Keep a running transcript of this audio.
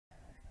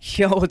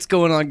Yo, what's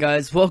going on,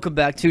 guys? Welcome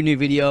back to a new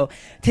video.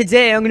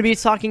 Today, I'm going to be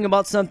talking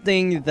about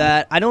something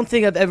that I don't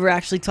think I've ever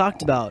actually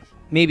talked about.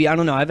 Maybe, I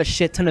don't know. I have a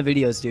shit ton of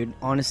videos, dude.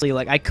 Honestly,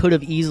 like, I could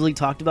have easily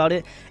talked about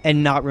it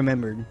and not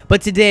remembered.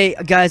 But today,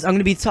 guys, I'm going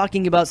to be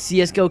talking about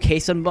CSGO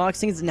case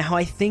unboxings and how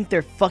I think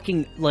they're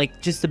fucking,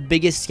 like, just the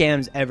biggest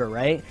scams ever,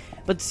 right?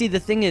 But see, the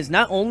thing is,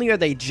 not only are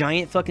they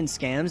giant fucking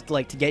scams,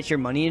 to get your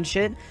money and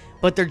shit,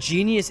 but they're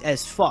genius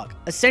as fuck.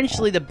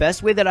 Essentially, the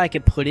best way that I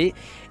could put it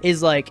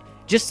is, like,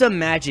 just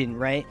imagine,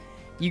 right?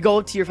 You go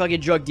up to your fucking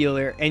drug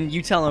dealer and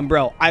you tell him,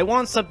 bro, I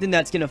want something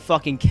that's gonna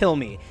fucking kill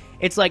me.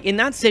 It's like, in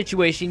that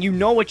situation, you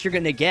know what you're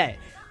gonna get.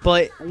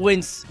 But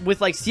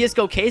with like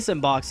CSGO case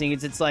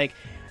unboxing, it's like,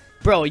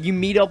 bro, you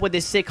meet up with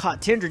this sick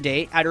hot Tinder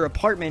date at her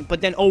apartment,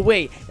 but then, oh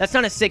wait, that's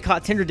not a sick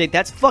hot Tinder date,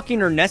 that's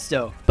fucking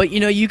Ernesto. But you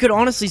know, you could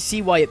honestly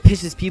see why it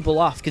pisses people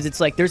off, because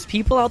it's like, there's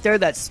people out there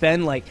that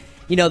spend like,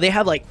 you know, they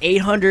have like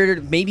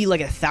 800, maybe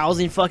like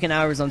 1,000 fucking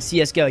hours on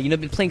CSGO. You know,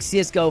 been playing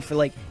CSGO for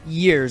like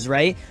years,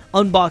 right?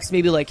 Unboxed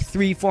maybe like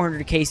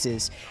 300-400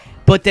 cases.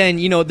 But then,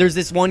 you know, there's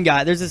this one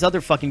guy, there's this other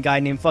fucking guy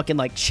named fucking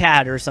like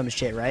Chad or some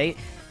shit, right?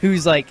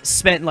 Who's like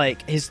spent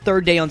like his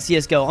third day on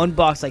CSGO,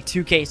 unboxed like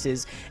 2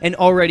 cases, and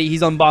already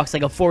he's unboxed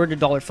like a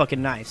 $400 fucking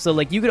knife. So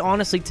like, you could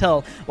honestly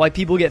tell why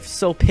people get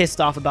so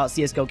pissed off about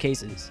CSGO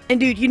cases.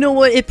 And dude, you know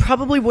what? It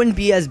probably wouldn't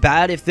be as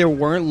bad if there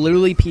weren't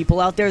literally people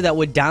out there that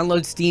would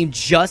download Steam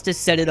just to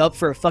set it up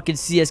for a fucking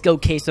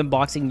CSGO case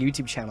unboxing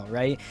YouTube channel,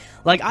 right?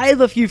 Like, I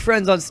have a few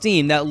friends on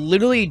Steam that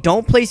literally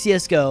don't play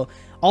CSGO.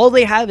 All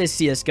they have is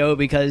CSGO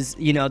because,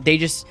 you know,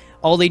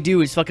 all they do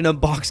is fucking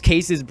unbox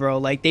cases, bro.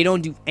 Like, they don't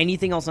do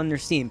anything else on their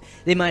Steam.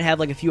 They might have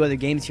like a few other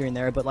games here and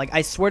there, but like,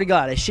 I swear to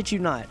God, I shit you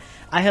not,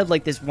 I have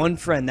like this one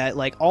friend that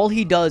like all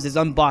he does is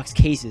unbox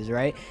cases,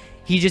 right?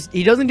 He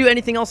doesn't do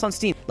anything else on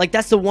Steam. Like,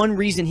 that's the one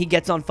reason he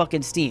gets on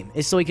fucking Steam,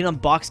 is so he can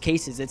unbox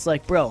cases. It's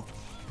like, bro,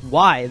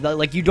 why?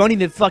 Like, you don't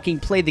even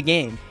fucking play the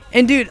game.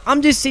 And dude,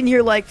 I'm just sitting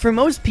here like, for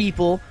most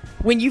people,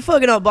 when you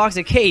fucking unbox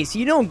a case,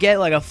 you don't get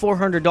like a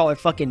 $400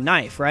 fucking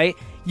knife, right?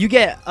 You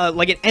get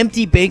like an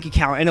empty bank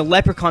account and a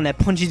leprechaun that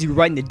punches you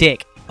right in the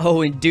dick.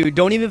 Oh, and dude,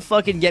 don't even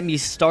fucking get me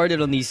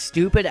started on these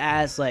stupid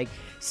ass like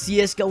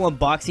CSGO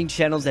unboxing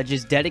channels that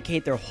just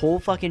dedicate their whole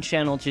fucking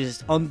channel to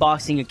just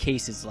unboxing of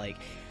cases. Like,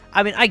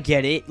 I mean, I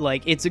get it,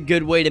 like, it's a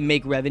good way to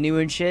make revenue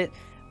and shit,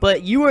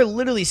 but you are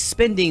literally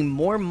spending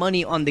more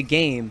money on the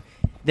game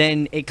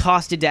than it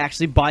costed to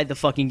actually buy the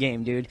fucking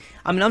game, dude.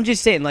 I mean, I'm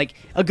just saying, like,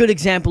 a good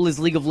example is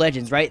League of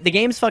Legends, right? The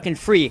game's fucking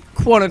free,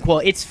 quote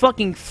unquote. It's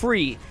fucking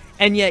free.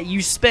 And yet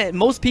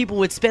most people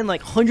would spend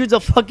like hundreds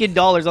of fucking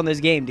dollars on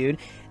this game, dude.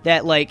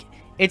 That like,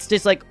 it's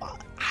just like,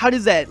 how do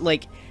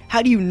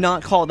you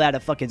not call that a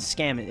fucking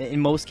scam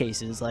in most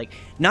cases? Like,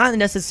 not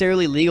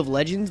necessarily League of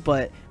Legends,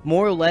 but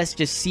more or less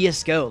just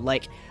CSGO.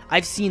 Like,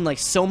 I've seen like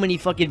so many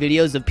fucking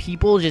videos of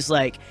people just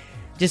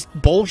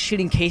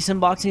bullshitting case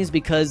unboxings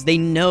because they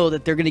know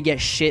that they're gonna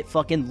get shit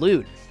fucking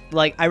loot.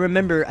 Like, I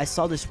remember I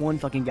saw this one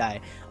fucking guy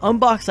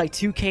unbox like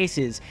 2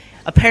 cases.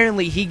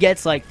 Apparently he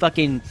gets like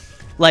fucking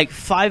like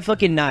 5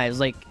 fucking knives.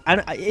 Like,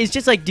 it's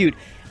just like, dude,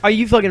 are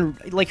you fucking,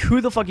 like,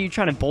 who the fuck are you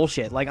trying to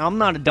bullshit? Like, I'm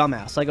not a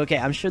dumbass. Like, okay,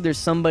 I'm sure there's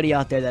somebody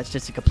out there that's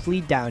just a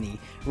complete downy,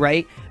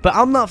 right? But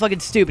I'm not fucking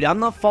stupid. I'm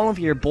not falling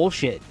for your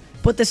bullshit.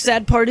 But the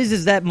sad part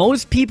is that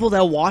most people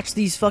that watch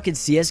these fucking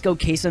CSGO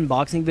case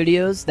unboxing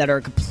videos that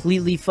are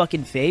completely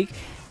fucking fake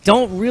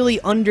don't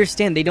really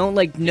understand. They don't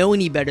like know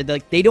any better.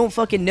 Like, they don't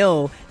fucking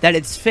know that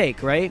it's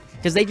fake, right?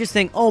 Because they just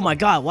think, oh my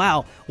god,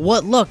 wow,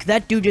 look,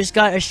 that dude just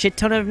got a shit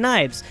ton of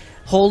knives.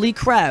 Holy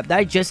crap,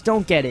 I just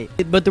don't get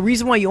it. But the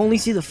reason why you only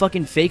see the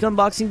fucking fake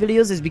unboxing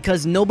videos is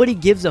because nobody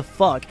gives a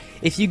fuck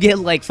if you get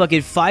like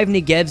fucking 5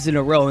 Negevs in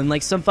a row and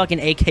like some fucking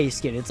AK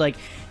skin. It's like,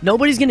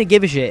 nobody's gonna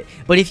give a shit.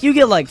 But if you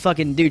get like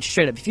fucking, dude,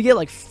 straight up, if you get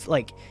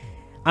like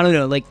I don't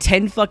know, like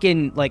 10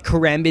 fucking like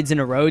Karambids in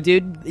a row,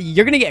 dude,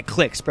 you're gonna get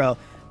clicks, bro.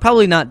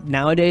 Probably not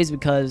nowadays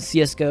because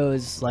CSGO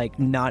is like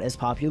not as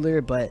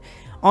popular, but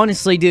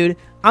honestly, dude,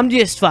 I'm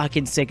just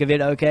fucking sick of it,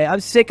 okay? I'm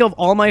sick of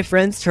all my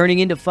friends turning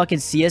into fucking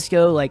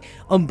CSGO, like,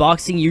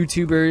 unboxing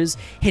YouTubers,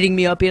 hitting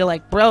me up here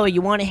like, bro,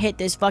 you want to hit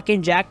this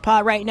fucking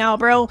jackpot right now,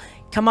 bro?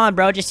 Come on,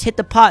 bro, just hit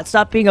the pot.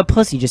 Stop being a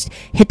pussy. Just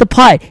hit the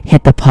pot.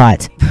 Hit the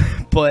pot.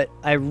 But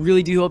I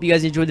really do hope you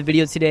guys enjoyed the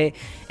video today.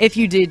 If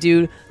you did,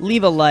 dude,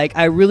 leave a like.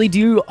 I really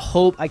do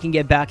hope I can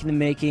get back into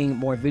making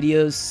more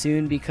videos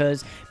soon,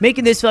 because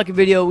making this fucking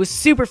video was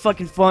super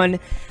fucking fun.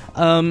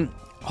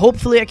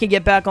 Hopefully I can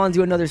get back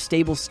onto another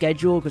stable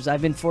schedule, because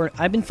I've been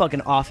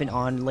fucking off and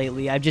on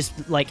lately. I've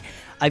just like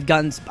I've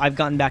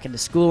gotten back into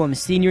school. I'm a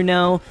senior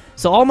now,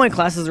 so all my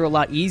classes are a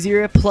lot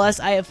easier. Plus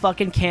I have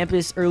fucking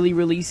campus early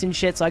release and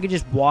shit, so I could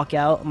just walk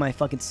out my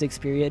fucking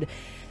 6th period.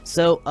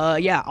 So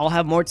yeah, I'll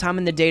have more time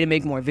in the day to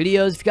make more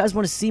videos. If you guys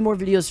want to see more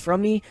videos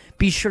from me,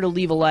 be sure to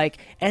leave a like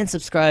and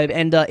subscribe.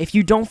 And if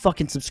you don't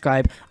fucking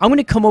subscribe, I'm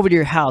gonna come over to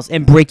your house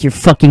and break your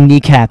fucking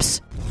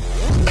kneecaps.